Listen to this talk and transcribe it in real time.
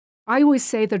I always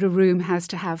say that a room has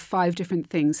to have 5 different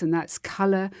things, and that's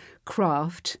colour,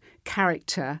 craft,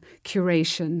 character,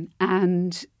 curation,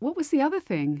 and what was the other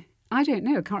thing? I don't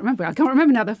know. I can't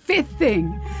remember now the 5th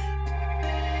thing.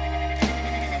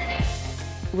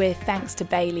 With thanks to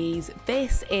Baileys,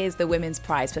 this is the Women's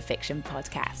Prize for Fiction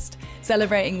podcast,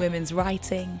 celebrating women's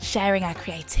writing, sharing our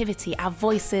creativity, our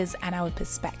voices and our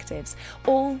perspectives,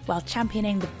 all while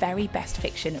championing the very best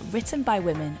fiction written by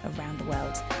women around the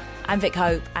world. I'm Vic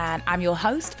Hope and I'm your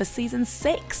host for season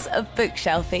 6 of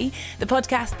Bookshelfie, the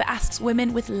podcast that asks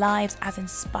women with lives as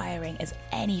inspiring as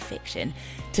any fiction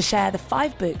to share the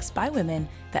 5 books by women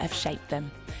that have shaped them.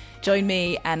 Join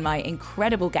me and my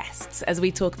incredible guests as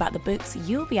we talk about the books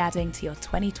you'll be adding to your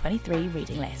 2023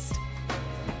 reading list.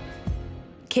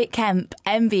 Kit Kemp,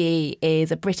 MBE,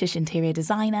 is a British interior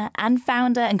designer and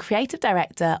founder and creative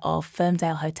director of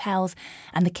Ferndale Hotels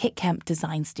and the Kit Kemp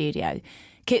Design Studio.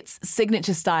 Kit's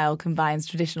signature style combines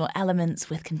traditional elements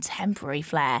with contemporary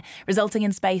flair, resulting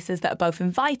in spaces that are both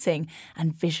inviting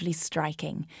and visually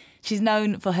striking. She's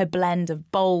known for her blend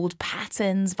of bold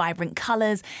patterns, vibrant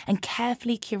colours, and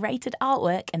carefully curated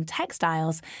artwork and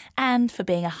textiles, and for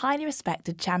being a highly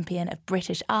respected champion of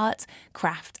British art,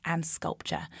 craft, and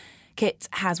sculpture. Kit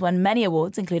has won many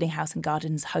awards, including House &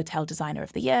 Garden's Hotel Designer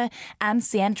of the Year and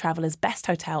CN Traveller's Best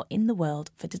Hotel in the World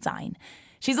for Design.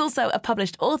 She's also a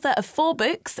published author of 4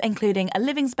 books, including A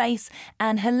Living Space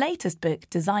and her latest book,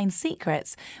 Design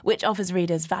Secrets, which offers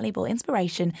readers valuable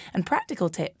inspiration and practical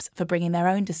tips for bringing their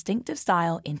own distinctive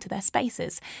style into their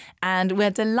spaces. And we're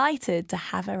delighted to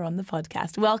have her on the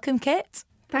podcast. Welcome, Kit.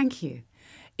 Thank you.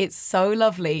 It's so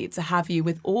lovely to have you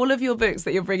with all of your books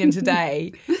that you're bringing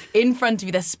today in front of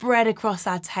you. They're spread across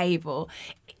our table.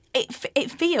 It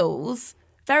feels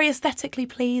very aesthetically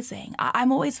pleasing.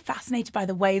 I'm always fascinated by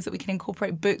the ways that we can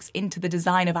incorporate books into the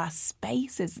design of our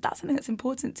spaces. Is that something that's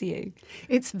important to you?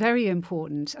 It's very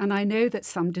important. And I know that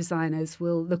some designers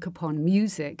will look upon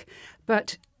music,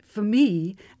 but for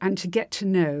me, and to get to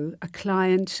know a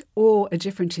client or a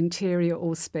different interior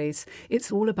or space,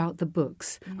 it's all about the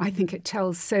books. I think it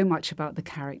tells so much about the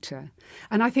character.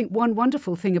 And I think one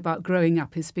wonderful thing about growing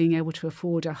up is being able to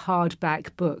afford a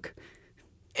hardback book.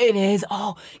 It is.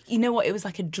 Oh, you know what? It was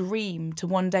like a dream to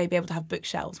one day be able to have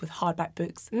bookshelves with hardback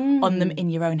books on them in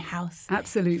your own house.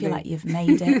 Absolutely. I feel like you've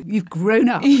made it. You've grown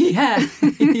up. Yeah.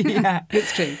 Yeah.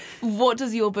 It's true. What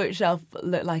does your bookshelf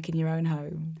look like in your own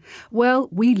home? Well,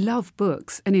 we love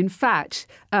books. And in fact,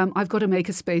 I've got to make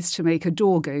a space to make a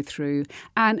door go through.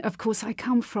 And of course, I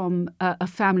come from a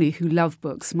family who love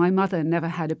books. My mother never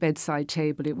had a bedside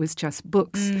table. It was just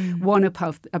books, one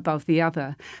above the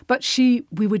other. But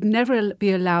we would never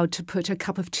be allowed to put a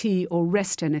cup of tea or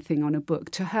rest anything on a book.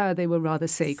 To her, they were rather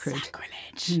sacred.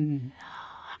 Sacrilege. And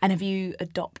have you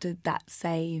adopted that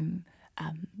same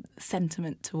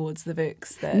sentiment towards the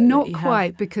books? Not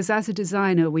quite, because as a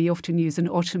designer, we often use an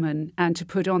ottoman, and to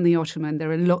put on the ottoman,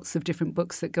 there are lots of different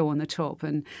books that go on the top,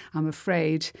 and I'm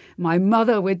afraid my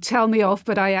mother would tell me off,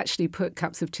 but I actually put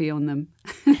cups of tea on them.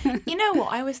 You know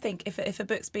what? I always think if a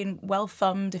book's been well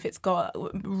thumbed, if it's got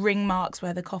ring marks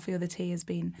where the coffee or the tea has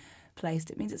been placed,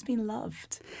 it means it's been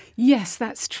loved. Yes,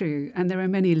 that's true. And there are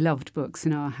many loved books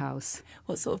in our house.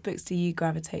 What sort of books do you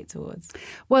gravitate towards?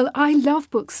 Well, I love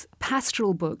books,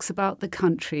 pastoral books about the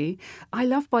country. I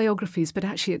love biographies, but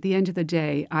actually at the end of the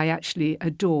day, I actually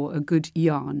adore a good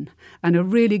yarn and a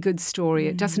really good story.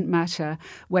 It doesn't matter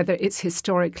whether it's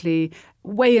historically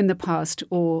way in the past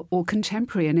or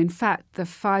contemporary. And in fact, the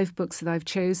 5 books that I've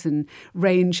chosen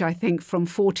range, I think, from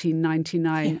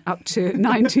 1499 up to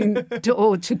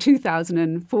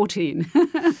 2014.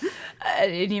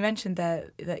 And you mentioned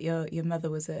that your mother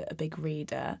was a big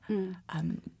reader.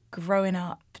 Growing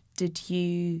up, did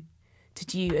you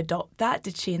adopt that?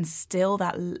 Did she instill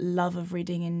that love of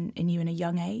reading in you in a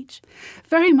young age?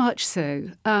 Very much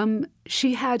so.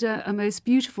 She had a most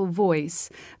beautiful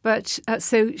voice, but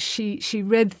so she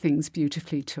read things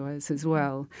beautifully to us as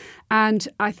well. And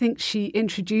I think she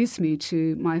introduced me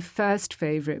to my first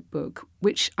favourite book,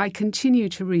 which I continue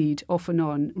to read off and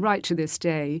on right to this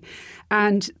day.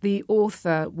 And the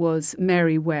author was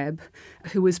Mary Webb,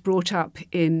 who was brought up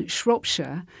in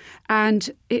Shropshire. And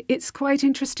it's quite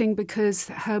interesting because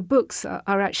her books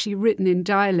are actually written in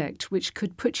dialect, which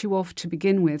could put you off to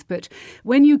begin with. But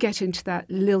when you get into that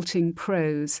lilting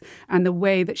prose and the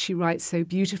way that she writes so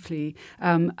beautifully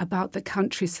about the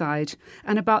countryside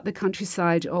and about the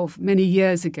countryside of many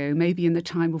years ago, maybe in the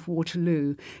time of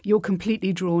Waterloo, you're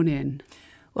completely drawn in.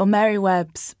 Well, Mary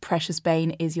Webb's Precious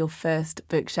Bane is your first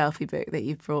Bookshelfie book that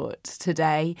you've brought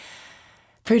today.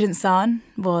 Prudence Sarn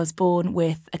was born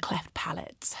with a cleft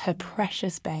palate. Her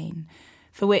Precious Bane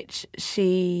for which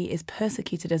she is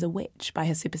persecuted as a witch by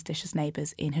her superstitious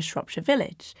neighbours in her Shropshire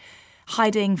village.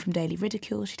 Hiding from daily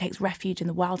ridicule, she takes refuge in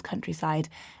the wild countryside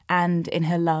and in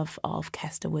her love of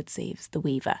Kester Woodseaves, the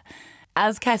weaver.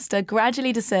 As Kester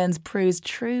gradually discerns Prue's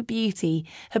true beauty,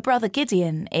 her brother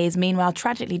Gideon is meanwhile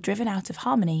tragically driven out of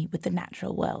harmony with the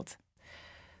natural world.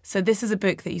 So this is a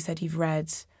book that you said you've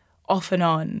read off and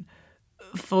on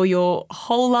for your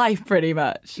whole life, pretty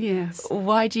much. Yes.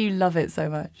 Why do you love it so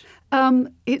much?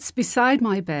 It's beside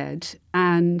my bed,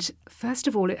 and first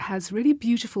of all, it has really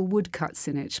beautiful woodcuts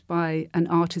in it by an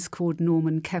artist called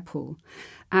Norman Keppel,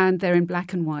 and they're in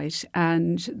black and white,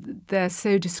 and they're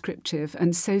so descriptive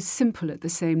and so simple at the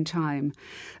same time.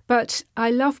 But I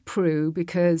love Prue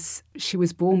because she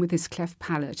was born with this cleft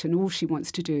palate, and all she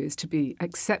wants to do is to be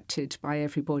accepted by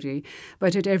everybody.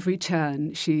 But at every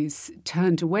turn, she's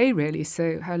turned away, really,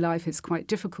 so her life is quite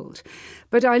difficult.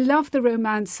 But I love the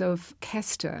romance of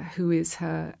Kester, who is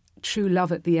her true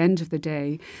love at the end of the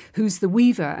day, who's the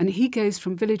weaver, and he goes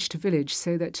from village to village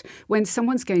so that when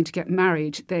someone's going to get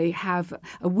married, they have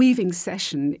a weaving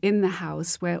session in the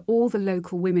house where all the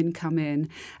local women come in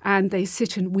and they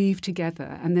sit and weave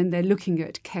together, and then they're looking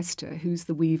at Kester, who's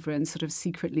the weaver, and sort of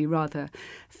secretly rather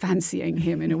fancying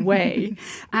him in a way.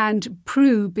 And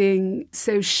Prue, being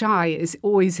so shy, is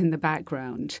always in the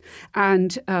background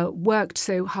and worked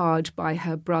so hard by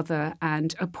her brother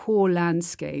and a poor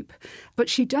landscape. But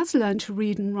she does learn to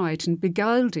read and write, and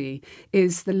Bigaldi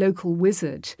is the local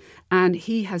wizard, and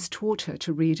he has taught her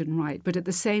to read and write. But at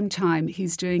the same time,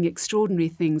 he's doing extraordinary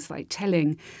things like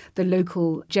telling the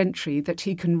local gentry that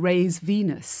he can raise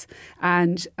Venus.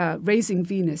 And raising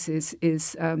Venus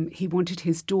is he wanted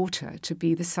his daughter to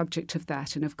be the subject of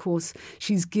that. And of course,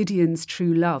 she's Gideon's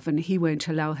true love, and he won't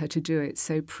allow her to do it.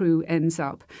 So Prue ends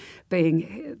up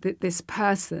being this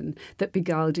person that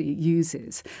Bigaldi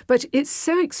uses. But it's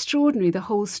so extraordinary, the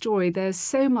whole story. There's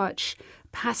so much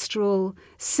pastoral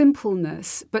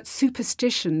simpleness, but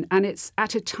superstition, and it's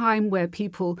at a time where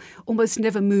people almost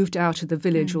never moved out of the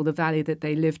village or the valley that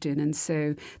they lived in, and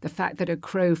so the fact that a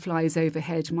crow flies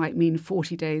overhead might mean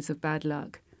 40 days of bad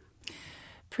luck.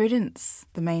 Prudence,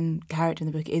 the main character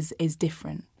in the book, is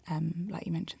different, like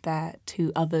you mentioned there,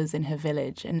 to others in her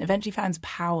village, and eventually finds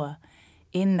power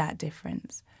in that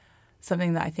difference,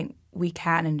 something that I think we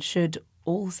can and should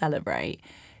all celebrate.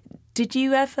 Did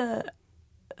you ever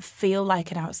feel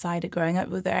like an outsider growing up?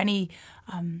 Were there any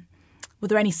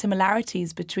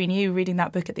similarities between you reading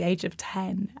that book at the age of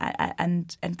 10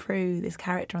 and Prue, this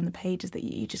character on the pages that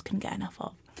you just couldn't get enough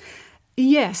of?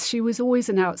 Yes, she was always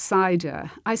an outsider.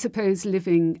 I suppose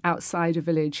living outside a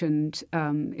village and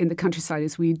in the countryside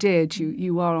as we did,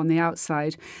 you are on the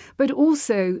outside. But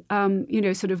also,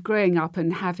 sort of growing up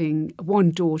and having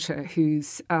one daughter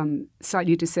who's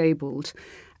slightly disabled.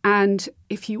 And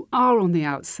if you are on the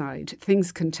outside,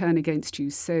 things can turn against you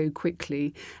so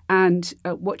quickly. And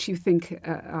what you think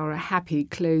are a happy,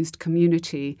 closed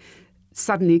community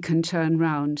suddenly can turn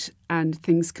round and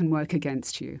things can work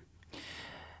against you.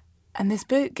 And this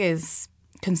book is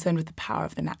concerned with the power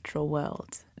of the natural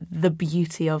world, the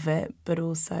beauty of it, but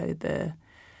also the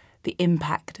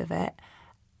impact of it.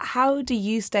 How do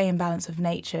you stay in balance with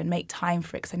nature and make time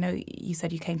for it? Because I know you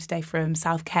said you came today from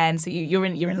South Kent, so you're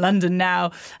in London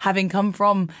now, having come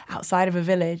from outside of a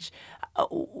village.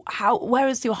 Where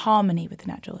is your harmony with the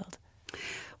natural world?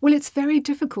 Well, it's very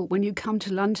difficult when you come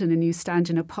to London and you stand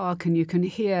in a park and you can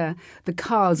hear the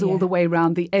cars all the way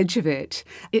around the edge of it.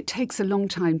 It takes a long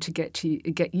time to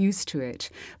get used to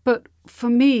it. But for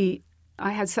me,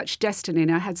 I had such destiny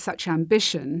and I had such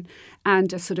ambition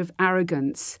and a sort of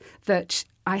arrogance that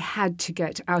I had to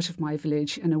get out of my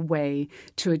village and away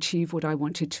to achieve what I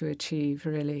wanted to achieve,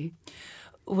 really.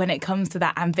 When it comes to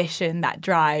that ambition, that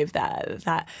drive,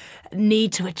 that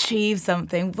need to achieve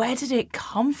something, where did it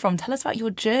come from? Tell us about your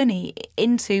journey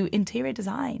into interior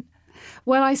design.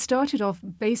 Well, I started off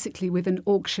basically with an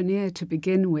auctioneer to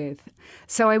begin with.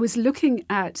 So I was looking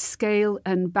at scale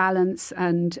and balance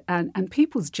and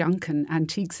people's junk and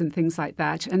antiques and things like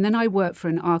that. And then I worked for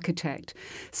an architect.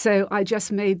 So I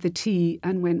just made the tea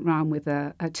and went round with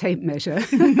a tape measure.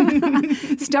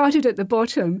 Started at the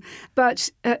bottom. But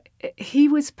he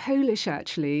was Polish,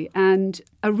 actually, and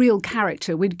a real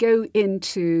character. We'd go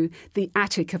into the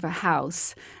attic of a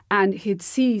house and he'd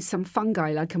see some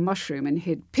fungi like a mushroom and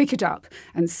he'd pick it up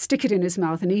and stick it in his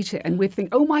mouth and eat it. And we'd think,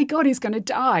 oh, my God, he's going to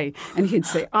die. And he'd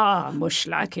say,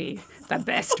 mushlaki, the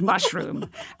best mushroom.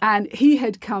 And he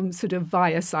had come sort of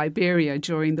via Siberia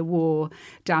during the war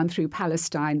down through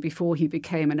Palestine before he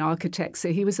became an architect.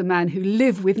 So he was a man who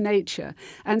lived with nature.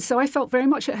 And so I felt very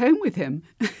much at home with him.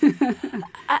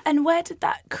 And where did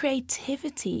that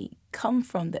creativity come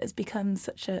from that has become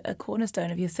such a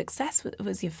cornerstone of your success?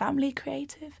 Was your family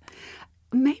creative?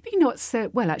 Maybe not so.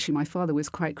 Well, actually, my father was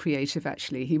quite creative,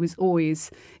 actually. He was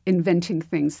always inventing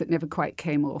things that never quite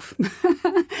came off.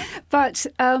 But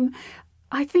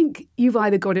I think you've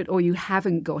either got it or you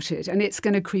haven't got it, and it's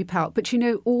going to creep out. But,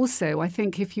 also, I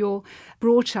think if you're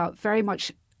brought up very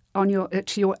much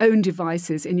to your own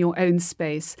devices in your own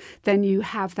space, then you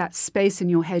have that space in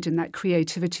your head and that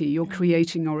creativity. You're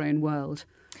creating your own world.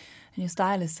 And your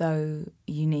style is so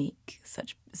unique,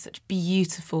 such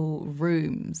beautiful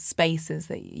rooms, spaces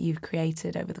that you've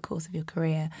created over the course of your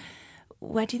career.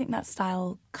 Where do you think that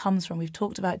style comes from? We've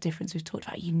talked about difference, we've talked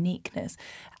about uniqueness.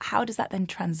 How does that then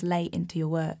translate into your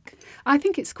work? I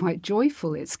think it's quite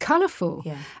joyful. It's colourful.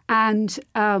 Yeah. And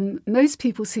most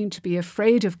people seem to be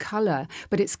afraid of colour,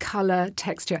 but it's colour,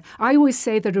 texture. I always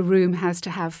say that a room has to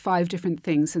have 5 different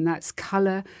things, and that's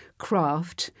colour,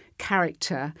 craft,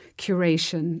 character,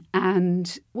 curation,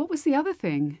 and what was the other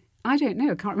thing? I don't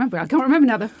know. I can't remember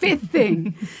now the 5th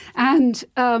thing. And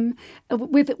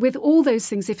with all those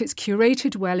things, if it's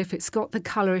curated well, if it's got the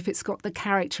colour, if it's got the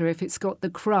character, if it's got the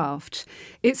craft,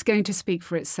 it's going to speak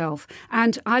for itself.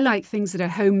 And I like things that are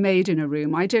homemade in a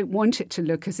room. I don't want it to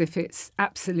look as if it's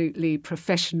absolutely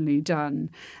professionally done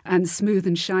and smooth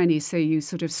and shiny, so you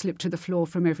sort of slip to the floor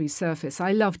from every surface.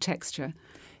 I love texture.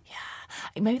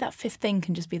 Maybe that 5th thing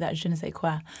can just be that je ne sais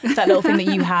quoi. That little thing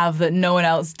that you have that no one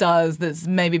else does that's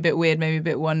maybe a bit weird, maybe a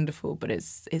bit wonderful, but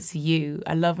it's you.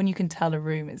 I love when you can tell a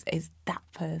room is that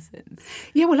person's.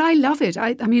 Yeah, well, I love it.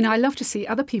 I mean, I love to see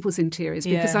other people's interiors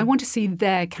because I want to see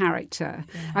their character.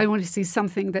 Yeah. I want to see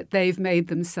something that they've made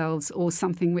themselves or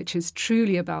something which is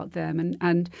truly about them.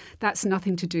 And that's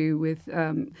nothing to do with...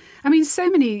 so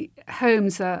many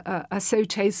homes are so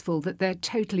tasteful that they're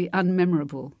totally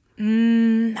unmemorable.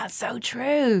 That's so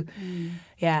true.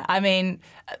 Yeah, I mean,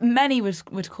 many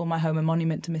would call my home a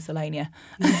monument to miscellanea.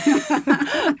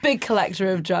 Big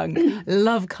collector of junk,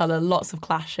 love colour, lots of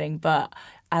clashing, but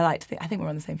I think we're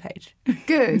on the same page.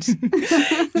 Good.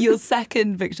 Your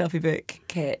second Bookshelfie book,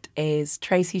 Kit, is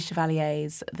Tracy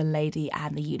Chevalier's The Lady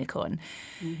and the Unicorn.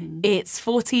 Mm-hmm. It's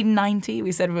 1490.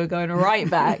 We said we were going right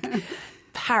back.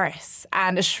 Paris,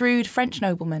 and a shrewd French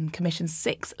nobleman commissions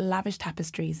 6 lavish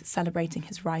tapestries celebrating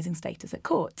his rising status at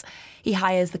court. He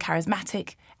hires the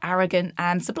charismatic, arrogant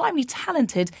and sublimely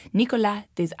talented Nicolas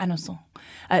des Innocents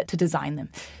to design them.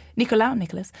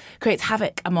 Nicolas creates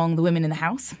havoc among the women in the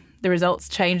house. The results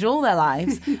change all their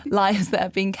lives, lives that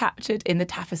have been captured in the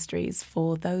tapestries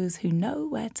for those who know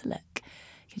where to look.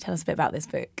 Can you tell us a bit about this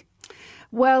book?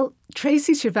 Well,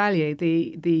 Tracy Chevalier,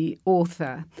 the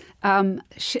author,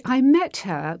 I met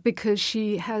her because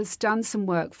she has done some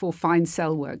work for Fine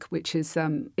Cell Work, which is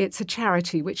it's a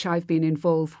charity which I've been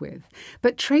involved with.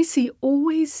 But Tracy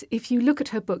always, if you look at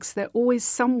her books, they're always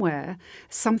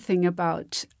something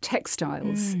about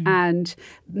textiles and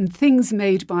things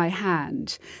made by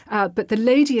hand. But The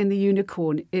Lady and the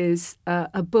Unicorn is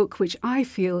a book which I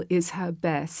feel is her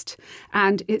best.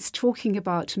 And it's talking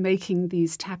about making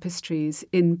these tapestries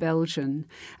in Belgium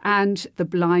and the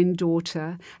blind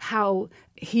daughter, how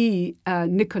he,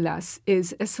 Nicolas,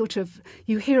 is a sort of,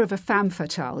 you hear of a femme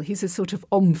fatale, he's a sort of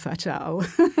homme fatale,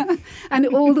 and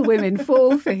all the women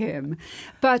fall for him.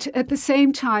 But at the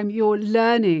same time, you're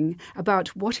learning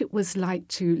about what it was like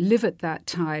to live at that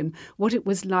time, what it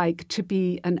was like to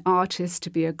be an artist, to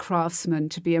be a craftsman,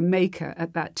 to be a maker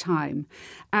at that time.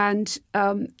 And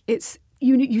it's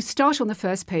You start on the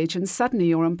first page and suddenly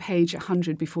you're on page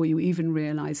 100 before you even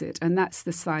realise it. And that's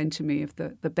the sign to me of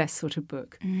the best sort of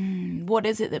book. What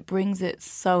is it that brings it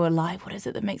so alive? What is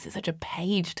it that makes it such a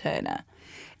page-turner?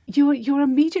 You're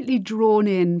immediately drawn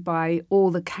in by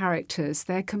all the characters.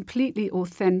 They're completely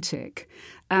authentic.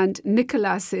 And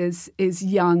Nicolas is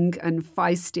young and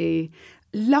feisty,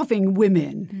 loving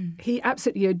women. He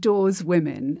absolutely adores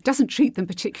women, doesn't treat them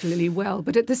particularly well,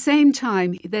 but at the same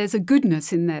time, there's a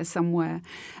goodness in there somewhere.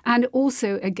 And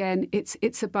also, again,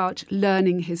 it's about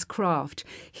learning his craft.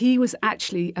 He was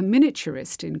actually a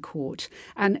miniaturist in court,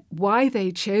 and why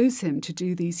they chose him to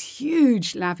do these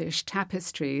huge, lavish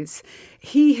tapestries,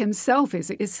 he himself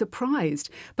is surprised,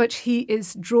 but he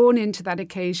is drawn into that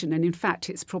occasion, and in fact,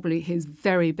 it's probably his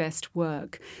very best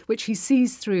work, which he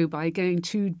sees through by going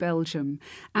to Belgium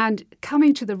and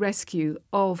coming to the rescue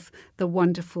of the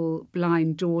wonderful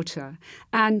blind daughter.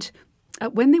 And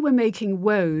when they were making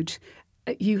woad,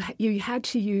 you had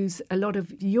to use a lot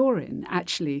of urine,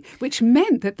 actually, which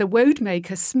meant that the woad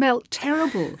maker smelt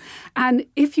terrible. And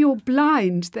if you're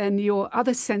blind, then your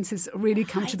other senses really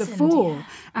come to the fore. Yeah.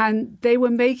 And they were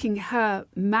making her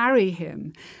marry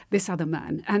him, this other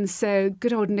man. And so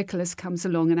good old Nicholas comes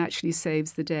along and actually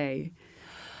saves the day.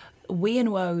 Wee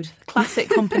and woad, classic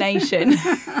combination.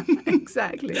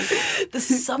 Exactly. The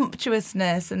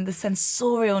sumptuousness and the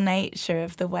sensorial nature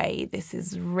of the way this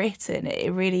is written,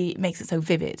 it really makes it so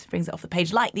vivid, brings it off the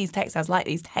page, like these textiles, like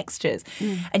these textures.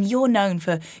 And you're known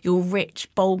for your rich,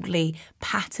 boldly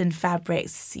patterned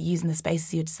fabrics, using the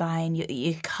spaces you design,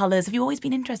 your colours. Have you always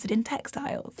been interested in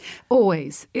textiles?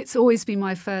 Always. It's always been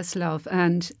my first love.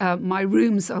 And my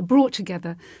rooms are brought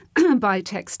together by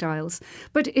textiles.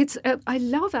 But it's I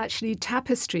love actually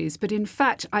tapestries, but in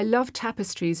fact I love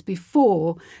tapestries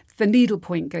before the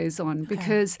needlepoint goes on,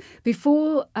 because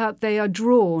before they are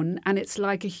drawn and it's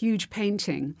like a huge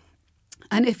painting.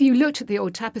 And if you looked at the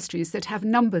old tapestries that have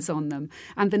numbers on them,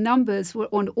 and the numbers were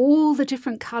on all the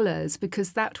different colours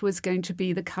because that was going to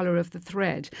be the colour of the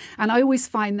thread. And I always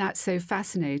find that so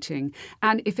fascinating.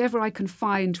 And if ever I can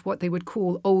find what they would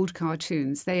call old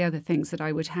cartoons, they are the things that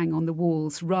I would hang on the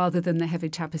walls rather than the heavy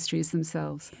tapestries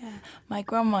themselves. Yeah. My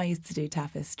grandma used to do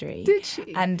tapestry. Did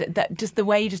she? And that, just the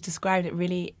way you just described it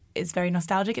really is very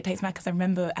nostalgic. It takes me back, because I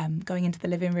remember going into the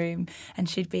living room and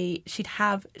she'd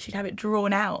have it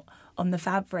drawn out on the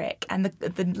fabric and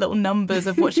the little numbers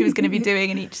of what she was going to be doing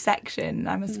in each section.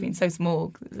 I must have been so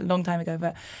small, a long time ago,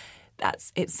 but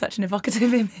it's such an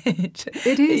evocative image.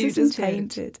 It is, you isn't just it?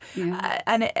 painted. Yeah.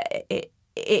 And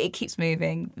it keeps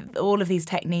moving. All of these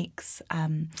techniques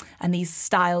and these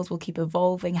styles will keep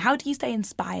evolving. How do you stay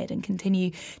inspired and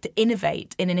continue to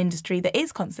innovate in an industry that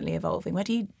is constantly evolving? Where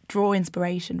do you draw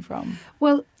inspiration from?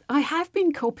 Well, I have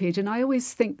been copied, and I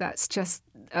always think that's just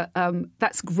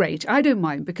that's great. I don't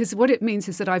mind, because what it means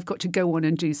is that I've got to go on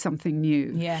and do something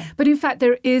new. Yeah. But in fact,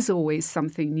 there is always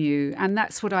something new, and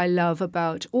that's what I love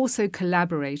about also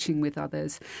collaborating with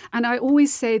others. And I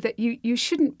always say that you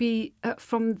shouldn't be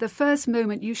from the first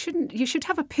moment. You should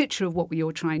have a picture of what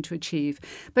you're trying to achieve,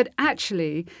 but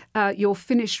actually, your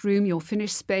finished room, your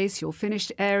finished space, your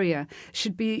finished area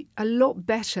should be a lot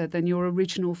better than your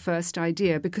original first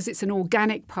idea, because it's an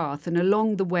organic path, and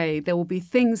along the way there will be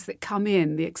things that come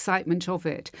in, the excitement of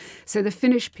it. So the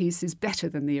finished piece is better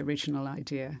than the original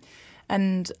idea.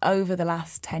 And over the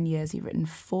last 10 years, you've written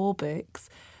 4 books.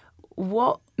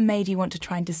 What made you want to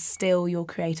try and distill your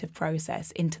creative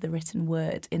process into the written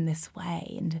word in this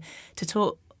way, and to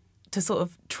sort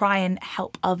of try and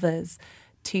help others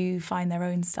to find their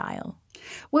own style?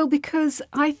 Well, because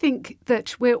I think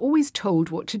that we're always told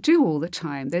what to do all the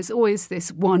time. There's always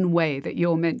this one way that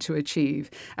you're meant to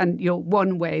achieve, and your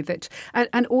one way that,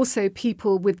 and also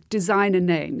people with designer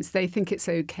names, they think it's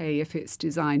okay if it's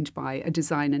designed by a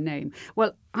designer name.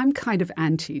 Well, I'm kind of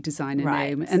anti-designer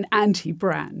name and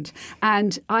anti-brand.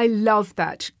 And I love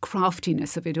that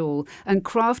craftiness of it all. And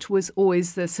craft was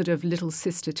always the sort of little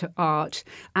sister to art.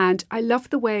 And I love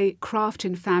the way craft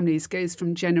in families goes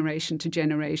from generation to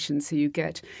generation. So you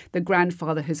get the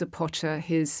grandfather who's a potter,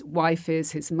 his wife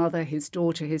is, his mother, his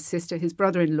daughter, his sister, his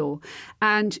brother-in-law.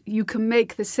 And you can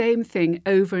make the same thing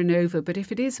over and over. But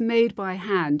if it is made by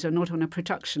hand or not on a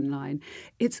production line,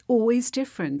 it's always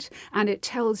different. And it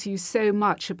tells you so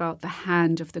much about the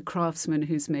hand of the craftsman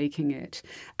who's making it.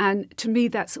 And to me,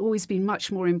 that's always been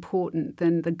much more important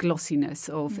than the glossiness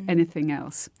of anything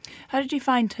else. How did you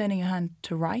find turning your hand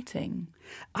to writing?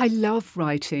 I love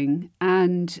writing,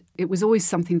 and it was always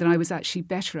something that I was actually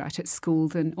better at school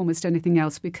than almost anything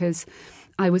else, because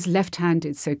I was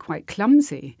left-handed, so quite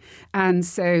clumsy. And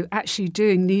so actually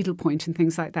doing needlepoint and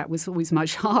things like that was always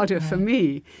much harder for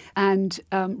me. And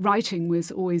writing was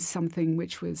always something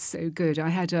which was so good. I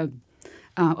had a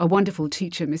wonderful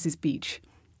teacher, Mrs. Beach,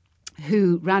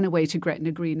 who ran away to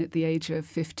Gretna Green at the age of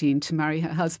 15 to marry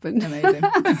her husband.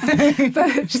 Amazing.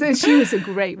 But so she was a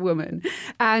great woman.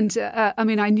 And I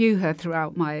mean, I knew her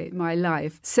throughout my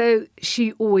life. So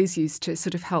she always used to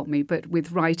sort of help me, but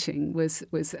with writing was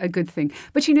a good thing.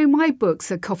 But, you know, my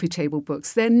books are coffee table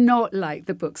books. They're not like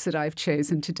the books that I've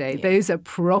chosen today. Yeah. Those are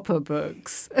proper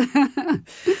books.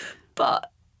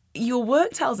 But your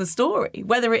work tells a story,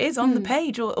 whether it is on the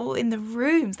page or in the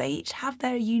rooms. They each have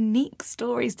their unique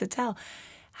stories to tell.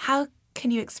 How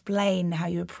can you explain how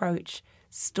you approach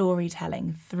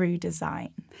storytelling through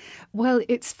design? Well,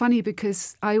 it's funny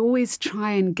because I always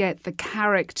try and get the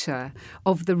character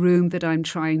of the room that I'm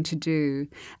trying to do.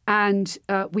 And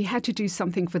we had to do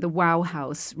something for the Wow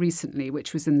House recently,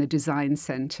 which was in the design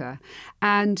centre.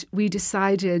 And we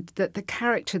decided that the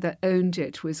character that owned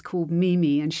it was called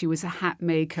Mimi, and she was a hat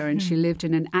maker, and she lived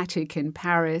in an attic in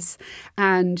Paris.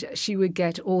 And she would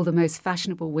get all the most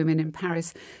fashionable women in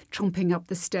Paris tromping up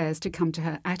the stairs to come to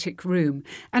her attic room.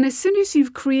 And as soon as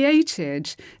you've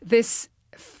created this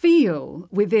feel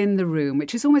within the room,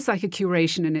 which is almost like a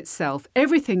curation in itself,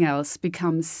 everything else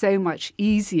becomes so much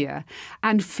easier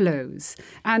and flows.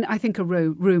 And I think a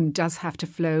room does have to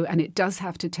flow, and it does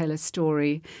have to tell a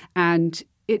story, and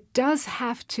it does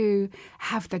have to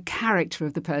have the character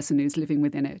of the person who's living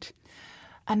within it.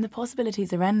 And the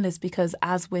possibilities are endless because,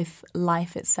 as with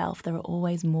life itself, there are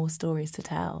always more stories to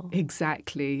tell.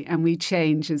 Exactly. And we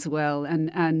change as well.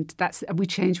 And we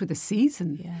change with the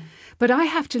season. Yeah. But I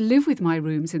have to live with my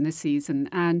rooms in the season.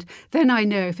 And then I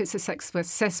know if it's a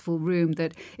successful room,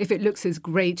 that if it looks as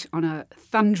great on a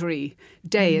thundery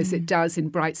day as it does in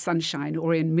bright sunshine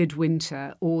or in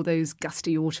midwinter or those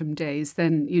gusty autumn days,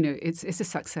 then, it's a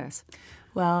success.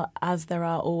 Well, as there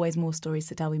are always more stories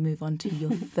to tell, we move on to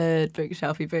your third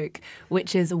Bookshelfie book,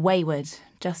 which is Wayward,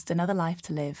 Just Another Life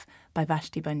to Live by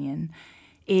Vashti Bunyan.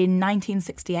 In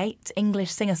 1968,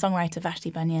 English singer-songwriter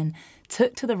Vashti Bunyan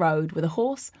took to the road with a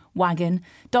horse, wagon,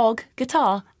 dog,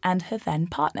 guitar and her then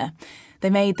partner. They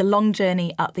made the long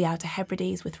journey up the Outer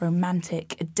Hebrides with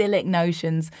romantic, idyllic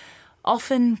notions,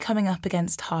 often coming up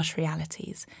against harsh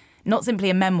realities. Not simply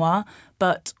a memoir,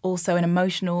 but also an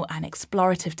emotional and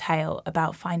explorative tale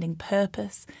about finding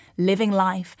purpose, living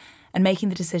life, and making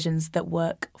the decisions that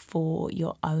work for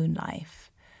your own life.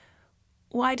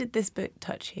 Why did this book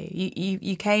touch you?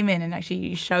 You came in and actually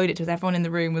you showed it to us. Everyone in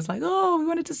the room was like, oh, we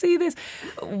wanted to see this.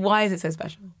 Why is it so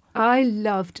special? I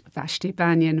loved Vashti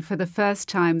Bunyan for the first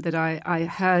time that I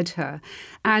heard her.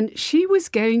 And she was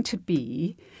going to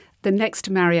be the next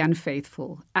Marianne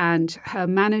Faithfull, and her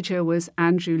manager was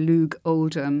Andrew Loog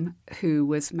Oldham, who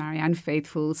was Marianne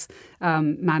Faithfull's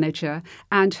manager,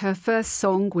 and her first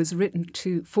song was written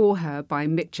for her by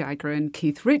Mick Jagger and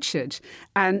Keith Richard,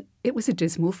 and it was a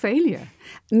dismal failure.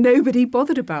 Nobody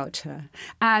bothered about her.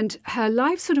 And her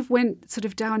life sort of went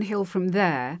downhill from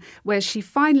there, where she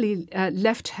finally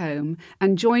left home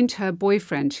and joined her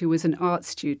boyfriend, who was an art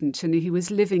student, and he was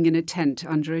living in a tent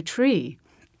under a tree.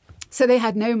 So they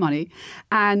had no money,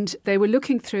 and they were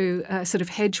looking through a sort of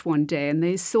hedge one day, and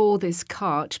they saw this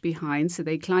cart behind, so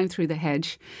they climbed through the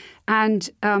hedge, and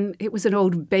it was an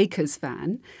old baker's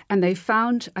van, and they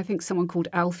found, I think, someone called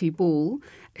Alfie Ball,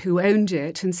 who owned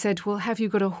it, and said, well, have you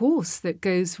got a horse that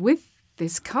goes with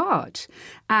this cart?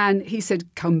 And he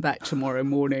said, come back tomorrow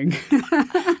morning.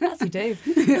 As you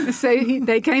do. So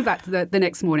they came back the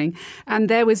next morning, and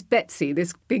there was Betsy,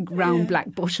 this big round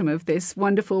black bottom of this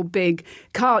wonderful big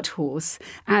cart horse.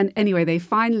 And anyway, they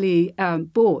finally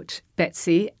bought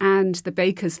Betsy and the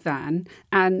baker's van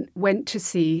and went to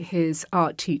see his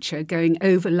art teacher going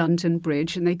over London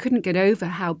Bridge, and they couldn't get over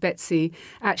how Betsy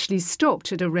actually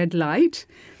stopped at a red light,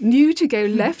 knew to go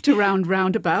left around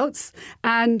roundabouts,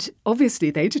 and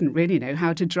obviously they didn't really know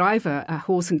how to drive a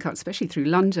horse and cart, especially through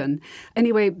London.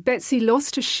 Anyway, Betsy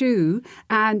lost a shoe,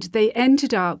 and they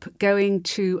ended up going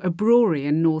to a brewery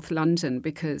in North London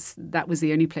because that was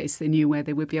the only place they knew where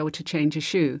they would be able to change a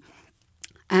shoe.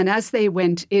 And as they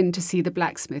went in to see the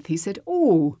blacksmith, he said,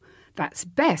 oh, that's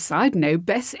Bess. I'd know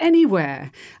Bess anywhere.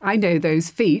 I know those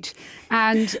feet.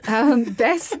 And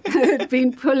Bess had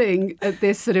been pulling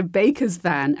this sort of baker's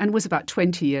van and was about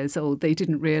 20 years old. They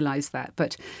didn't realise that.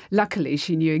 But luckily,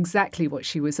 she knew exactly what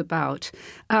she was about.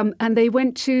 And they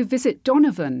went to visit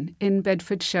Donovan in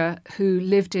Bedfordshire, who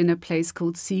lived in a place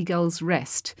called Seagull's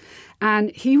Rest.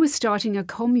 And he was starting a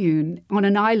commune on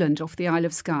an island off the Isle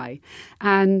of Skye.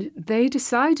 And they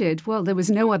decided, well, there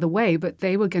was no other way, but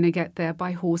they were going to get there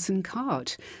by horse and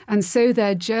cart. And so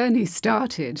their journey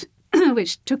started,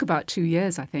 which took about 2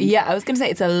 years, I think. Yeah, I was going to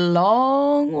say it's a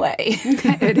long way.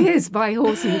 It is, by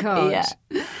horse and cart.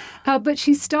 Yeah. But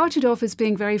she started off as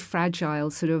being very fragile,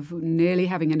 sort of nearly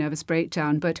having a nervous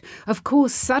breakdown. But of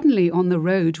course, suddenly on the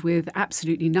road with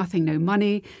absolutely nothing, no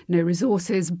money, no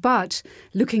resources, but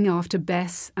looking after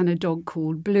Bess and a dog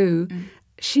called Blue,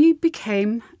 she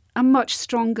became a much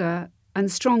stronger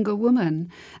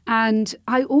woman. And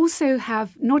I also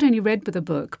have not only read the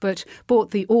book, but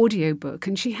bought the audio book.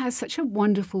 And she has such a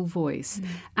wonderful voice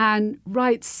and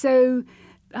writes so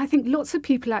I think lots of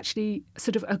people actually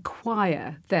sort of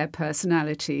acquire their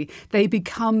personality. They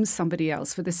become somebody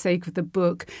else for the sake of the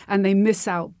book, and they miss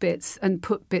out bits and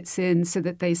put bits in so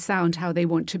that they sound how they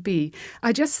want to be.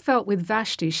 I just felt with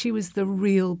Vashti, she was the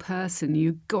real person.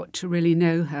 You got to really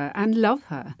know her and love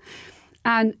her.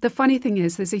 And the funny thing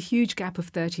is, there's a huge gap of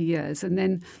 30 years. And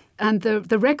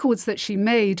the records that she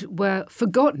made were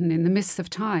forgotten in the mists of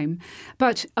time.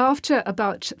 But after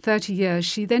about 30 years,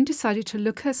 she then decided to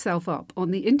look herself up on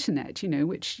the internet,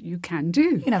 which you can do.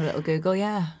 You can have a little Google,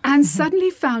 yeah. And suddenly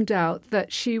found out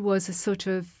that she was a sort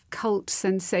of cult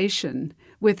sensation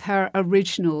with her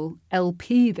original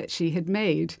LP that she had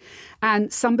made.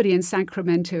 And somebody in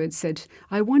Sacramento had said,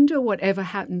 I wonder whatever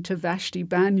happened to Vashti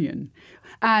Banyan.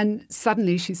 And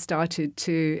suddenly she started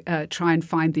to try and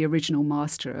find the original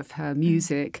master of her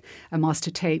music,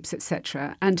 master tapes,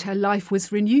 etc. And her life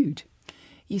was renewed.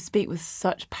 You speak with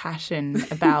such passion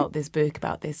about this book,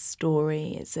 about this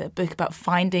story. It's a book about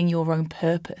finding your own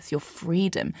purpose, your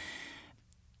freedom.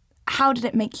 How did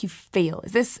it make you feel?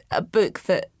 Is this a book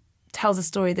that tells a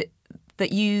story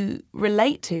that you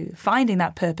relate to, finding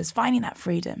that purpose, finding that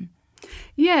freedom?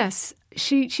 Yes,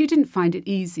 she didn't find it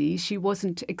easy. She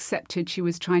wasn't accepted. She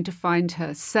was trying to find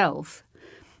herself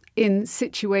in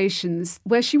situations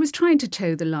where she was trying to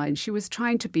toe the line. She was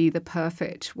trying to be the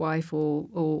perfect wife or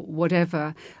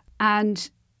whatever. And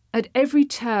at every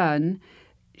turn,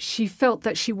 she felt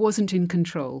that she wasn't in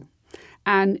control.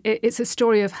 And it's a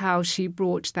story of how she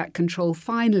brought that control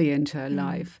finally into her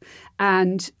life.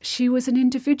 And she was an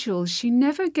individual. She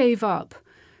never gave up.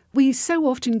 We so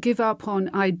often give up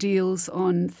on ideals,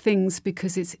 on things,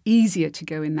 because it's easier to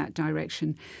go in that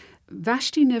direction.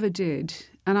 Vashti never did,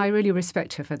 and I really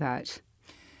respect her for that.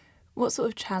 What sort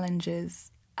of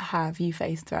challenges have you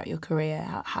faced throughout your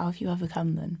career? How have you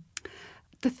overcome them?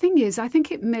 The thing is, I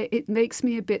think it makes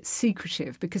me a bit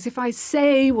secretive, because if I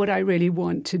say what I really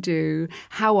want to do,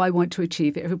 how I want to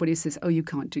achieve it, everybody says, oh, you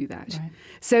can't do that. Right.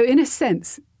 So in a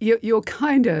sense, you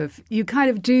kind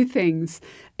of do things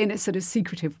in a sort of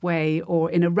secretive way or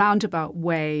in a roundabout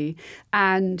way.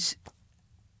 And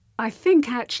I think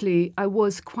actually I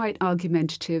was quite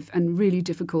argumentative and really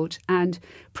difficult and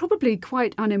probably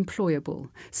quite unemployable.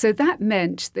 So that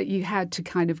meant that you had to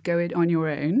kind of go it on your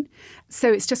own.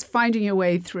 So it's just finding your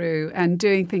way through and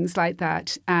doing things like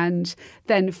that, and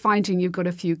then finding you've got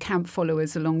a few Kemp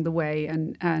followers along the way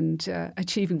and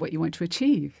achieving what you want to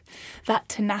achieve. That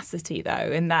tenacity, though,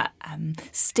 and that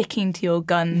sticking to your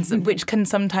guns, which can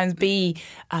sometimes be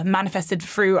manifested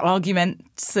through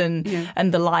arguments and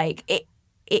the like,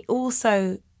 it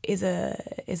also is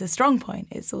a strong point.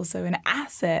 It's also an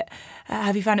asset.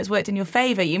 Have you found it's worked in your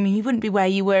favour? I mean, you wouldn't be where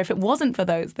you were if it wasn't for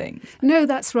those things. No,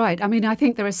 that's right. I mean, I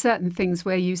think there are certain things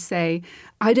where you say,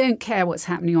 I don't care what's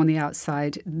happening on the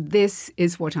outside. This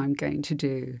is what I'm going to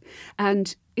do.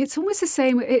 And it's almost the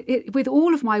same with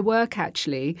all of my work,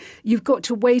 actually. You've got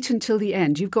to wait until the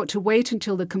end. You've got to wait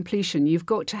until the completion. You've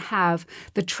got to have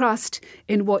the trust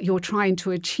in what you're trying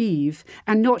to achieve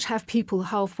and not have people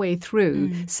halfway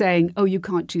through saying, oh, you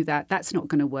can't do that. That's not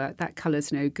going to work. That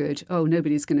colour's no good. Oh,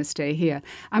 nobody's going to stay here.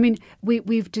 I mean,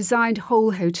 we've designed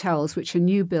whole hotels, which are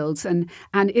new builds. And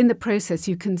in the process,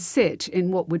 you can sit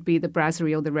in what would be the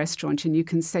brasserie or the restaurant and you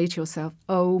can say to yourself,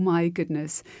 oh, my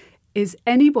goodness, is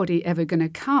anybody ever going to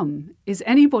come? Is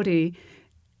anybody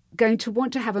going to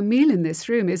want to have a meal in this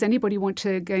room? Is anybody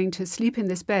going to sleep in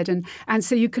this bed? And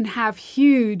so you can have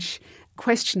huge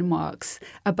question marks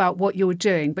about what you're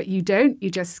doing, but you don't. You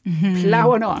just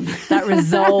plow on. That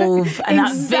resolve and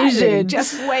that vision.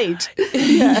 Just wait.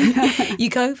 You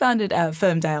co-founded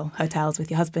Ferndale Hotels with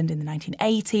your husband in the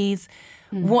 1980s.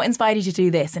 What inspired you to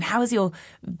do this? And how has your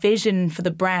vision for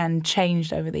the brand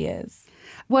changed over the years?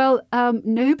 Well,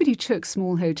 nobody took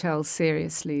small hotels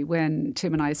seriously when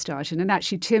Tim and I started. And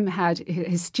actually, Tim had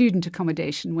his student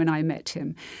accommodation when I met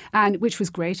him, and which was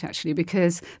great, actually,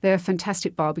 because there are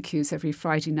fantastic barbecues every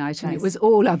Friday night. And It was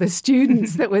all other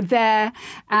students that were there.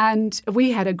 And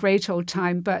we had a great old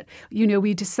time. But,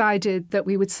 we decided that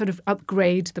we would sort of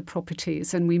upgrade the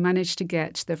properties. And we managed to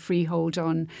get the freehold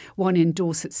on one in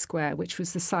Dorset Square, which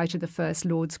was the site of the first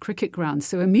Lord's cricket ground.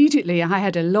 So immediately I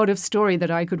had a lot of story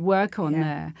that I could work on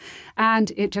there.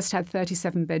 And it just had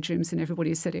 37 bedrooms and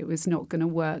everybody said it was not going to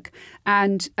work.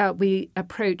 And we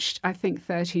approached, I think,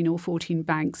 13 or 14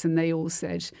 banks and they all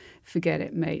said, forget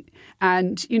it, mate.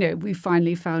 And, we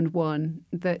finally found one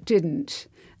that didn't.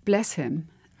 Bless him.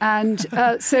 And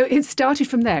so it started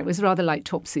from there. It was rather like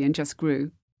Topsy and just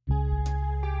grew.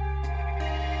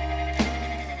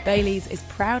 Bailey's is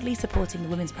proudly supporting the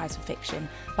Women's Prize for Fiction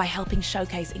by helping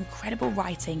showcase incredible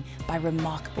writing by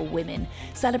remarkable women,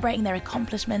 celebrating their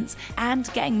accomplishments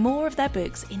and getting more of their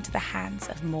books into the hands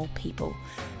of more people.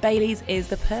 Bailey's is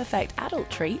the perfect adult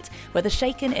treat, whether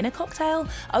shaken in a cocktail,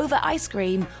 over ice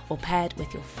cream, or paired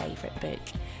with your favourite book.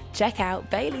 Check out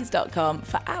baileys.com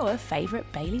for our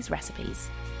favourite Bailey's recipes.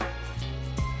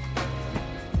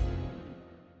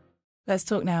 Let's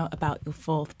talk now about your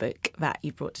fourth book that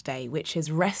you brought today, which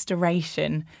is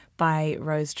Restoration by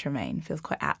Rose Tremaine. Feels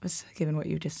quite apt, given what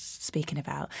you were just speaking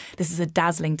about. This is a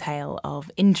dazzling tale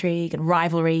of intrigue and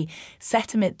rivalry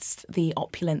set amidst the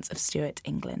opulence of Stuart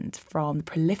England from the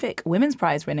prolific Women's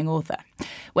Prize-winning author.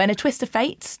 When a twist of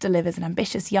fate delivers an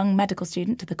ambitious young medical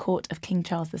student to the court of King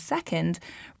Charles II,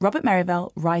 Robert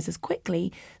Merivale rises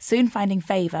quickly, soon finding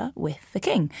favour with the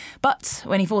king. But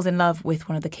when he falls in love with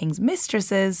one of the king's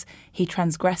mistresses, he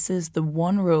transgresses the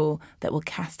one rule that will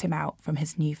cast him out from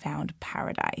his newfound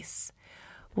paradise.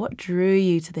 What drew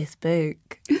you to this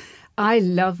book? I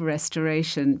love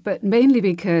Restoration, but mainly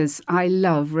because I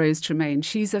love Rose Tremaine.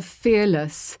 She's a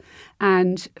fearless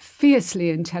and fiercely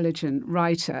intelligent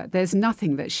writer. There's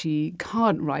nothing that she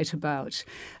can't write about.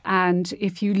 And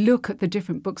if you look at the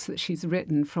different books that she's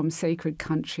written, from Sacred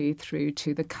Country through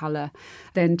to The Colour,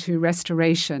 then to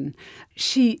Restoration,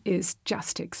 she is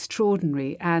just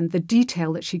extraordinary, and the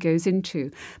detail that she goes into.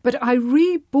 But I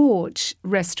rebought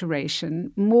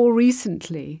Restoration more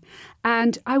recently,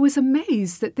 and I was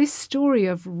amazed that this story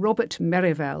of Robert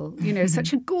Merivale,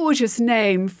 such a gorgeous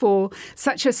name for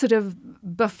such a sort of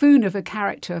buffoon of a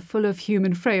character full of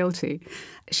human frailty.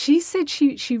 She said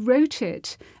she wrote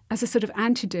it as a sort of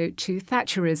antidote to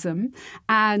Thatcherism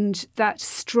and that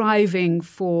striving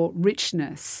for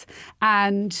richness.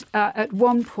 And at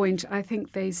one point, I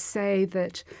think they say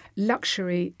that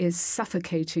luxury is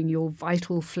suffocating your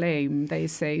vital flame, they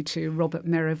say to Robert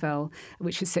Merivale,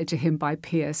 which is said to him by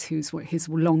Pierce, who's his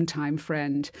longtime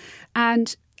friend.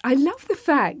 And I love the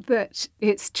fact that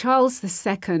it's Charles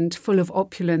II, full of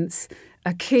opulence,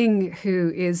 a king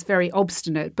who is very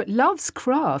obstinate but loves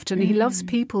craft, and he loves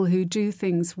people who do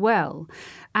things well.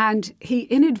 And he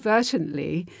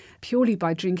inadvertently, purely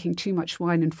by drinking too much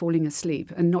wine and falling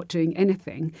asleep and not doing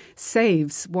anything,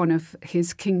 saves one of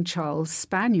his King Charles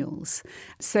spaniels.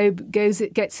 So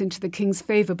gets into the king's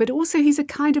favour. But also he's a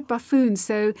kind of buffoon,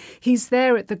 so he's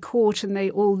there at the court and they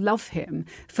all love him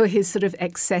for his sort of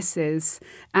excesses.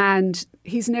 And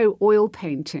he's no oil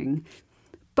painting.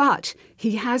 But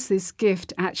he has this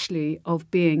gift, actually,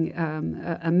 of being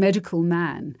a medical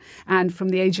man. And from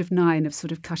the age of 9, of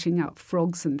sort of cutting up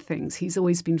frogs and things, he's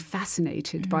always been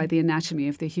fascinated by the anatomy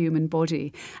of the human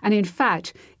body. And in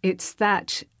fact, it's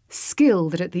that skill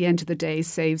that at the end of the day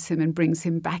saves him and brings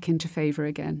him back into favour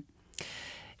again.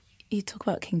 You talk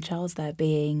about King Charles there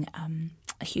being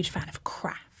a huge fan of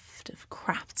craft, of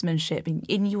craftsmanship.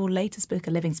 In your latest book,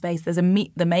 A Living Space, there's a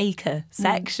Meet the Maker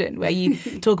section where you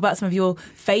talk about some of your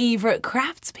favourite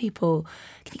craftspeople.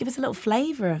 Can you give us a little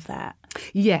flavour of that?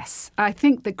 Yes, I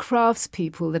think the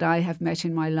craftspeople that I have met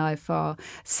in my life are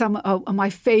my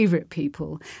favourite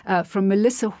people. From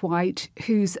Melissa White,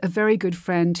 who's a very good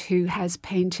friend who has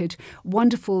painted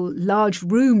wonderful large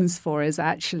rooms for us,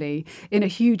 actually, in a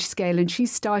huge scale. And she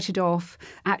started off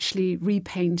actually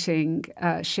repainting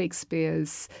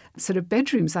Shakespeare's sort of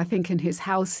bedrooms, I think, in his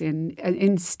house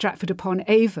in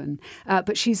Stratford-upon-Avon.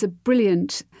 But she's a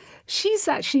brilliant... She's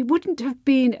actually wouldn't have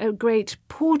been a great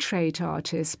portrait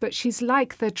artist, but she's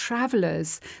like the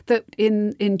travellers that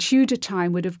in Tudor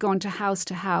time would have gone to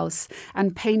house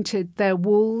and painted their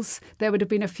walls. There would have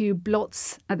been a few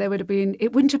blots, and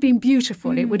it wouldn't have been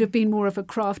beautiful. It would have been more of a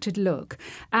crafted look.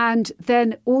 And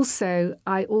then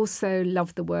I also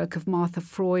love the work of Martha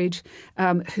Freud,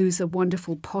 who's a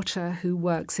wonderful potter who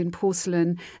works in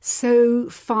porcelain, so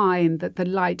fine that the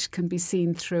light can be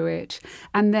seen through it.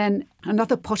 And then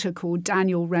another potter called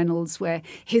Daniel Reynolds, where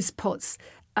his pots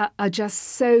are just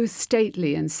so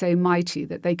stately and so mighty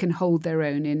that they can hold their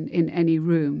own in any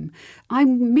room.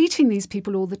 I'm meeting these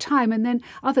people all the time, and then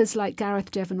others like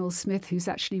Gareth Devenall Smith, who's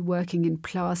actually working in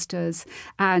plasters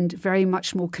and very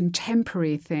much more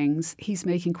contemporary things. He's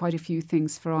making quite a few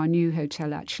things for our new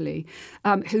hotel, actually,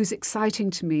 who's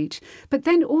exciting to meet. But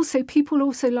then also people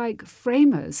also like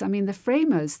framers. I mean, the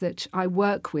framers that I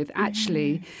work with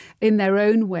actually, in their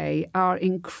own way, are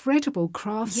incredible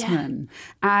craftsmen,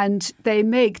 and they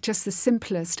make just the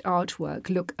simplest artwork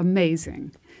look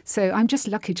amazing. So I'm just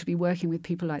lucky to be working with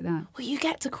people like that. Well, you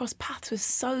get to cross paths with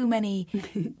so many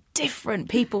different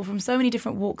people from so many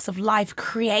different walks of life,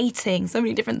 creating so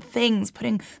many different things,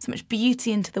 putting so much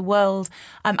beauty into the world.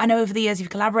 I know over the years you've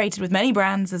collaborated with many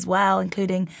brands as well,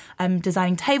 including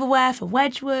designing tableware for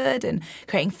Wedgwood and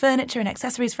creating furniture and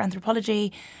accessories for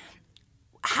Anthropology.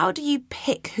 How do you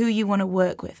pick who you want to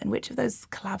work with, and which of those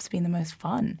collabs have been the most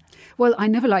fun? Well, I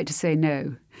never like to say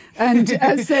no. And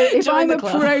so if I'm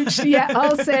approached,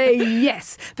 I'll say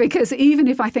yes. Because even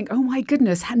if I think, oh, my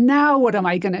goodness, now what am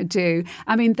I going to do?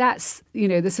 I mean, that's,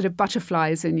 the sort of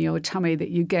butterflies in your tummy that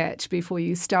you get before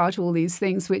you start all these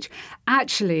things, which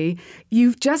actually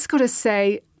you've just got to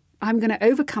say, I'm going to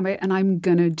overcome it and I'm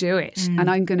going to do it. And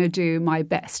I'm going to do my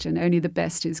best. And only the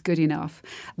best is good enough.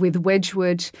 With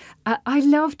Wedgwood, I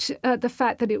loved the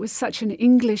fact that it was such an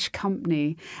English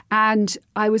company. And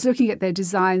I was looking at their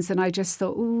designs and I just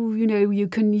thought, you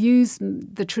can use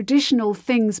the traditional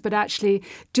things, but actually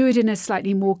do it in a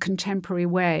slightly more contemporary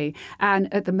way.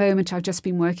 And at the moment, I've just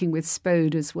been working with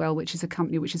Spode as well, which is a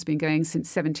company which has been going since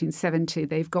 1770.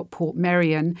 They've got Port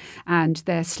Merion and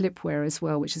their slipware as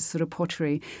well, which is sort of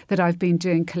pottery that I've been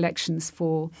doing collections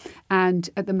for. And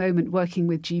at the moment working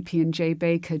with GP&J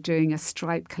Baker doing a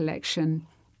stripe collection,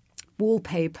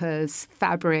 wallpapers,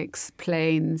 fabrics,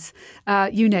 planes,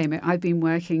 you name it. I've been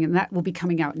working, and that will be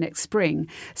coming out next spring.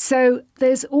 So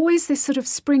there's always this sort of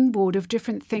springboard of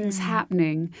different things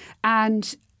happening,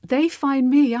 and they find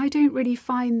me. I don't really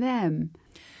find them.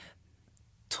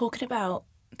 Talking about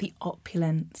the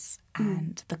opulence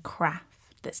and the craft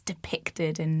that's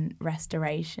depicted in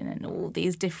restoration and all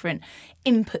these different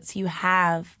inputs you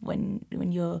have when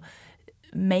you're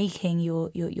making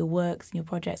your works and your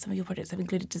projects. Some of your projects have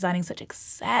included designing such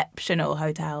exceptional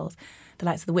hotels, the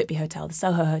likes of the Whitby Hotel, the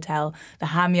Soho Hotel, the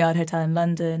Ham Yard Hotel in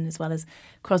London, as well as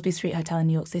Crosby Street Hotel in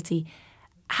New York City.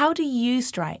 How do you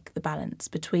strike the balance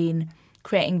between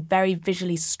creating very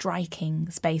visually striking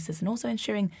spaces and also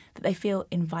ensuring that they feel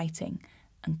inviting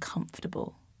and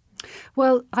comfortable?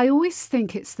 Well, I always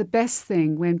think it's the best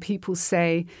thing when people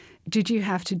say, did you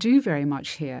have to do very much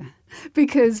here?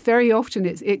 Because very often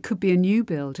it could be a new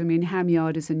build. I mean, Ham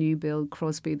Yard is a new build,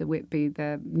 Crosby, the Whitby,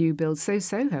 the new build,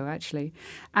 Soho, actually.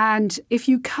 And if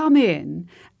you come in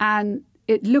and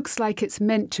it looks like it's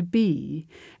meant to be,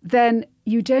 then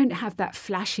you don't have that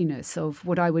flashiness of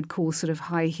what I would call sort of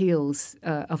high heels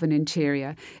of an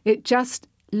interior. It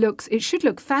should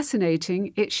look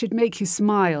fascinating. It should make you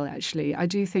smile, actually. I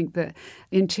do think that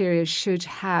interiors should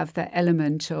have that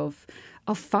element of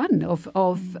fun, of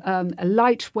a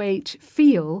lightweight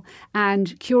feel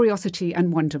and curiosity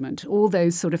and wonderment, all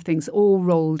those sort of things all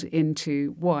rolled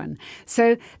into one.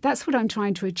 So that's what I'm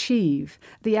trying to achieve.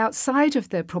 The outside of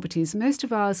the properties, most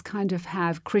of ours kind of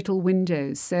have crittle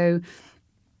windows. So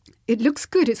it looks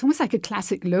good. It's almost like a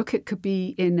classic look. It could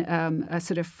be in a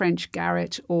sort of French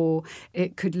garret, or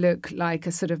it could look like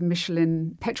a sort of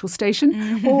Michelin petrol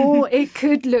station, or it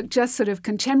could look just sort of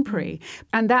contemporary.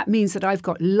 And that means that I've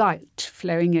got light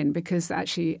flowing in, because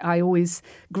actually I always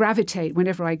gravitate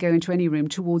whenever I go into any room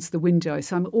towards the window.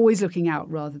 So I'm always looking out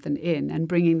rather than in, and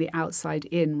bringing the outside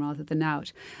in rather than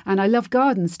out. And I love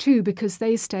gardens too, because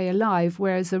they stay alive,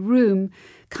 whereas a room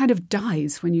kind of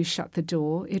dies when you shut the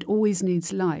door. It always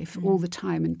needs life all the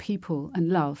time, and people and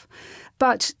love.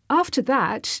 But after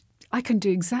that, I can do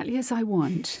exactly as I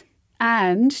want.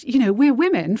 And, we're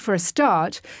women for a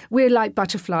start. We're like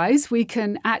butterflies. We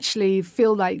can actually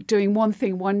feel like doing one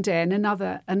thing one day and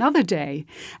another day.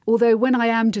 Although when I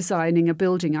am designing a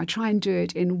building, I try and do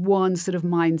it in one sort of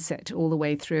mindset all the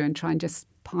way through, and try and just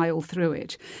pile through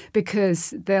it,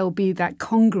 because there'll be that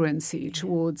congruency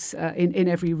towards in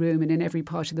every room and in every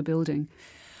part of the building.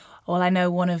 Well, I know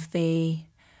one of the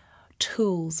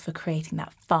tools for creating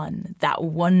that fun, that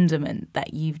wonderment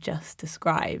that you've just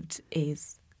described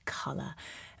is colour,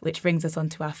 which brings us on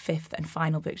to our fifth and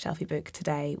final Bookshelfie book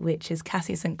today, which is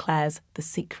Cassia St. Clair's The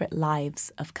Secret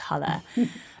Lives of Colour,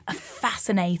 a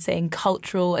fascinating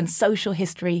cultural and social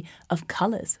history of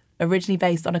colours. Originally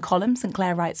based on a column St.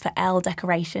 Clair writes for Elle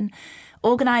Decoration,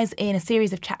 organised in a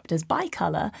series of chapters by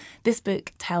colour, this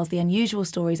book tells the unusual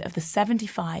stories of the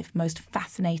 75 most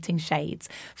fascinating shades,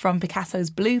 from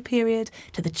Picasso's blue period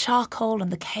to the charcoal on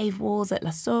the cave walls at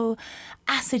Lascaux,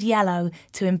 acid yellow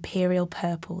to imperial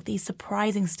purple. These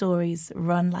surprising stories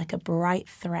run like a bright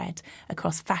thread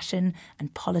across fashion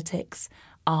and politics,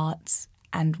 arts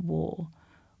and war.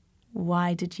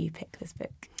 Why did you pick this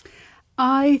book?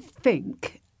 I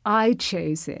think I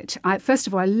chose it. First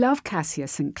of all, I love Cassia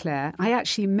St. Clair. I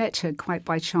actually met her quite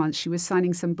by chance. She was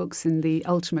signing some books in the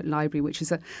Ultimate Library, which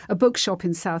is a bookshop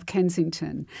in South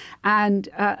Kensington. And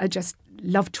I just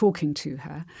love talking to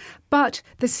her. But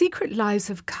The Secret Lives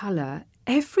of Colour,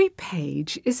 every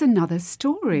page is another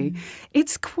story.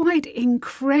 It's quite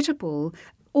incredible,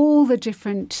 all the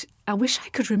different... I wish I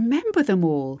could remember them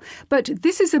all. But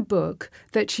this is a book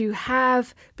that you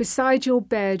have beside your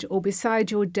bed or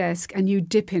beside your desk and you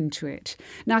dip into it.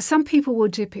 Now, some people will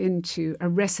dip into a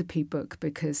recipe book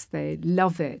because they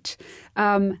love it.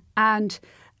 And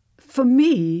for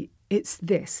me, it's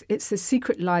this. It's The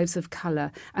Secret Lives of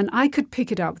Colour. And I could pick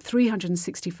it up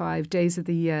 365 days of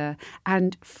the year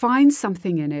and find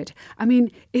something in it. I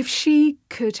mean, if she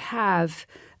could have...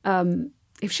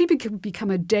 if she could become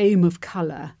a dame of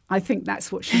colour, I think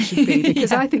that's what she should be,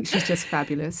 because I think she's just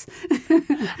fabulous.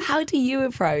 How do you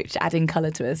approach adding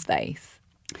colour to a space?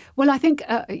 Well, I think,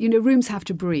 rooms have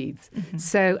to breathe. Mm-hmm.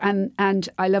 So, and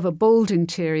I love a bold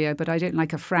interior, but I don't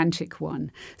like a frantic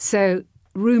one. So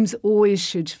rooms always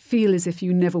should feel as if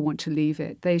you never want to leave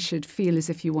it. They should feel as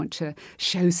if you want to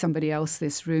show somebody else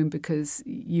this room because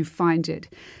you find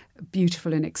it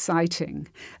beautiful and exciting.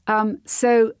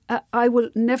 So I will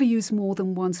never use more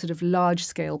than one sort of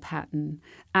large-scale pattern,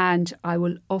 and I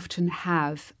will often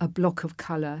have a block of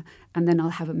colour, and then I'll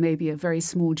have maybe a very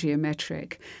small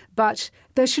geometric. But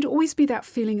there should always be that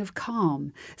feeling of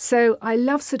calm. So I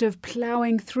love sort of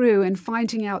ploughing through and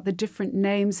finding out the different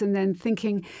names and then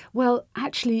thinking, well,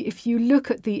 actually, if you look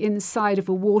at the inside of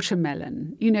a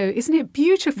watermelon, isn't it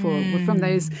beautiful from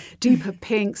those deeper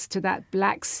pinks to that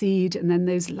black seed and then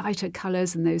those lighter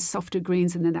colours and those softer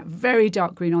greens and then that very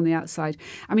dark green on the outside.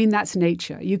 I mean, that's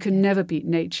nature. You can never beat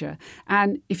nature.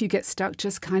 And if you get stuck,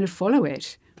 just kind of follow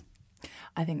it.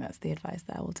 I think that's the advice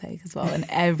that I will take as well in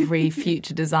every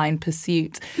future design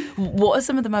pursuit. What are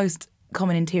some of the most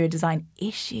common interior design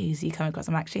issues you come across?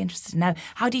 I'm actually interested to know.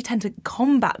 How do you tend to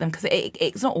combat them? Because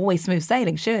it's not always smooth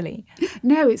sailing, surely.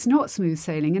 No, it's not smooth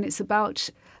sailing, and it's about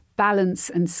balance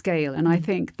and scale. And I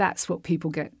think that's what people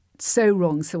get so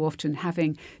wrong so often,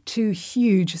 having too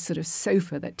huge a sort of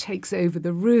sofa that takes over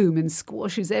the room and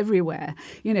squashes everywhere,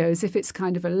 as if it's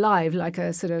kind of alive, like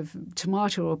a sort of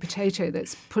tomato or potato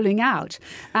that's pulling out.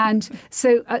 And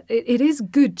so it is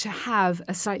good to have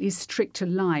a slightly stricter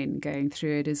line going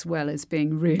through it, as well as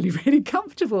being really, really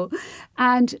comfortable.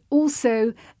 And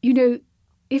also,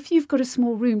 if you've got a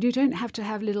small room, you don't have to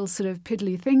have little sort of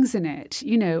piddly things in it.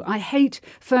 I hate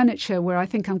furniture where I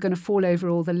think I'm going to fall over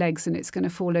all the legs and it's going to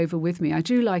fall over with me. I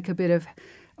do like a bit of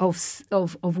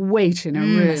weight in a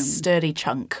room. A sturdy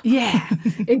chunk. Yeah,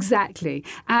 exactly.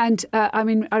 And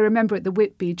I remember at the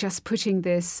Whitby just putting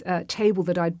this table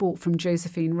that I'd bought from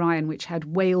Josephine Ryan, which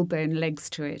had whalebone legs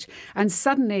to it. And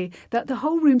suddenly the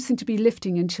whole room seemed to be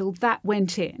lifting until that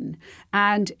went in.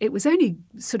 And it was only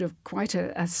sort of quite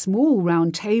a small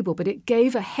round table, but it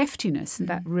gave a heftiness in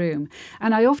that room.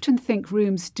 And I often think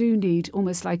rooms do need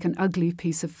almost like an ugly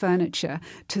piece of furniture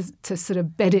to sort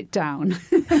of bed it down.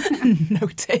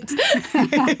 Noted.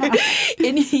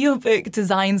 In your book,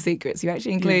 Design Secrets, you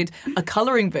actually include a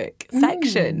colouring book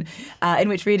section in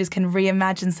which readers can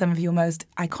reimagine some of your most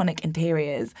iconic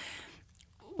interiors.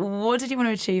 What did you want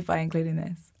to achieve by including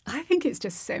this? I think it's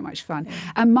just so much fun.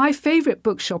 And my favourite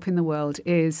bookshop in the world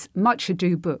is Much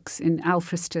Ado Books in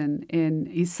Alfriston in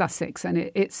East Sussex. And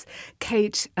it's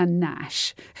Kate and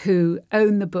Nash who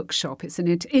own the bookshop. It's an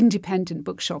independent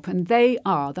bookshop, and they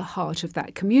are the heart of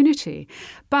that community.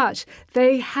 But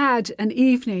they had an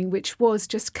evening which was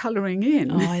just colouring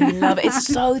in. Oh, I love it. It's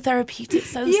so therapeutic,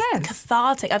 so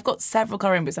cathartic. I've got several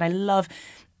colouring books and I love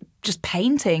just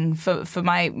painting for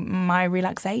my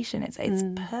relaxation. It's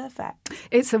perfect.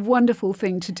 It's a wonderful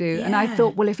thing to do. Yeah. And I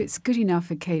thought, well, if it's good enough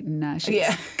for Kate and Nash,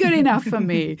 it's good enough for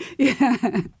me.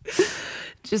 Yeah.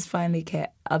 Just finally, Kit,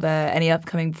 are there any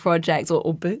upcoming projects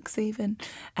or books even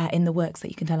in the works that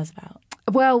you can tell us about?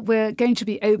 Well, we're going to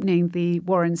be opening the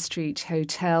Warren Street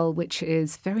Hotel, which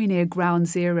is very near Ground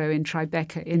Zero in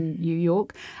Tribeca in New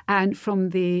York. And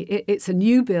it's a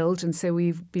new build, and so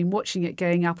we've been watching it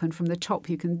going up, and from the top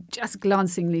you can just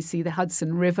glancingly see the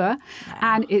Hudson River. Wow.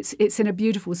 And it's in a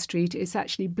beautiful street. It's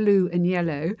actually blue and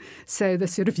yellow, so the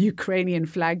sort of Ukrainian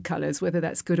flag colours, whether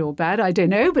that's good or bad, I don't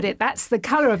know, but that's the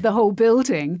colour of the whole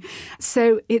building.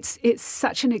 So it's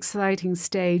such an exciting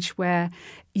stage where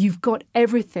you've got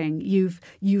everything.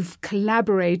 You've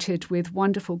collaborated with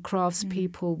wonderful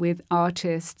craftspeople, with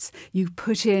artists. You've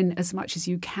put in as much as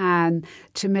you can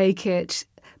to make it,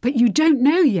 but you don't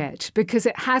know yet because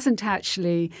it hasn't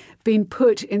actually been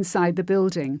put inside the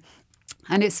building.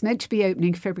 And it's meant to be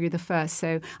opening February the 1st,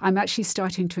 so I'm actually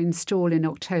starting to install in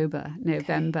October,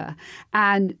 November.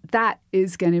 And that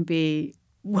is going to be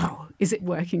well, is it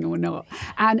working or not?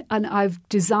 And I've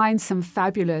designed some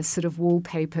fabulous sort of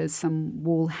wallpapers, some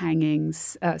wall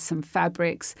hangings, some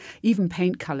fabrics, even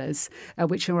paint colours,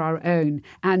 which are our own.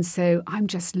 And so I'm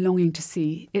just longing to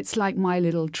see. It's like my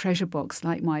little treasure box,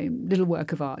 like my little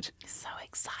work of art. So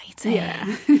exciting.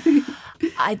 Yeah.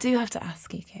 I do have to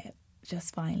ask you, Kit,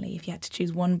 just finally, if you had to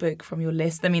choose one book from your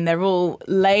list, I mean, they're all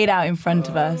laid out in front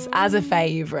of us as a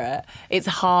favourite. It's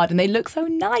hard and they look so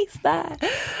nice there.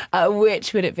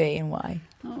 Which would it be and why?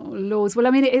 Oh, Lords. Well, I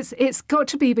mean, it's got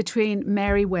to be between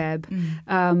Mary Webb,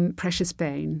 Precious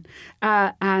Bane,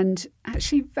 and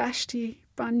actually Vashti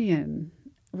Bunyan,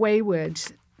 Wayward,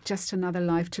 Just Another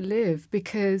Life to Live,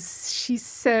 because she's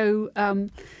so,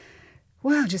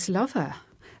 just love her.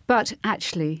 But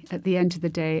actually, at the end of the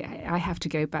day, I have to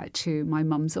go back to my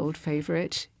mum's old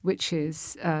favourite, which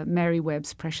is Mary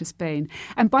Webb's Precious Bane.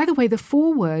 And by the way, the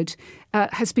foreword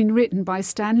has been written by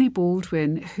Stanley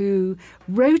Baldwin, who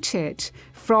wrote it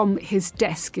from his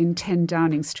desk in 10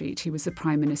 Downing Street. He was the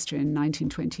Prime Minister in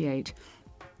 1928.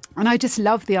 And I just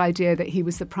love the idea that he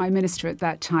was the Prime Minister at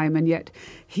that time, and yet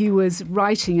he was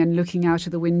writing and looking out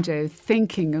of the window,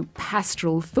 thinking of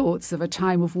pastoral thoughts of a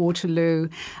time of Waterloo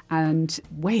and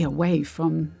way away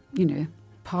from,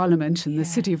 Parliament and the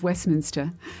city of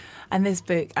Westminster. And this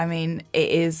book, I mean,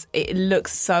 it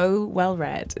looks so well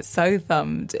read, it's so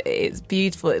thumbed, it's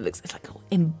beautiful, it's like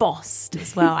embossed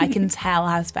as well. I can tell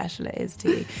how special it is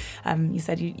to you. You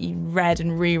said you read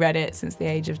and reread it since the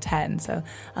age of 10, so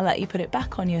I'll let you put it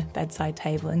back on your bedside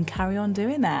table and carry on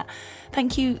doing that.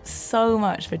 Thank you so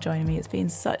much for joining me. It's been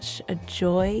such a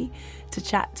joy to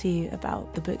chat to you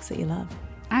about the books that you love.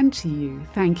 And to you,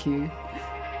 thank you.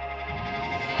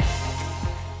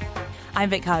 I'm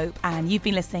Vic Hope, and you've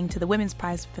been listening to the Women's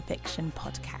Prize for Fiction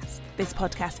podcast. This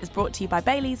podcast is brought to you by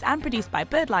Baileys and produced by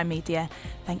Birdline Media.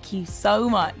 Thank you so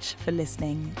much for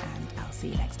listening, and I'll see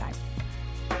you next time.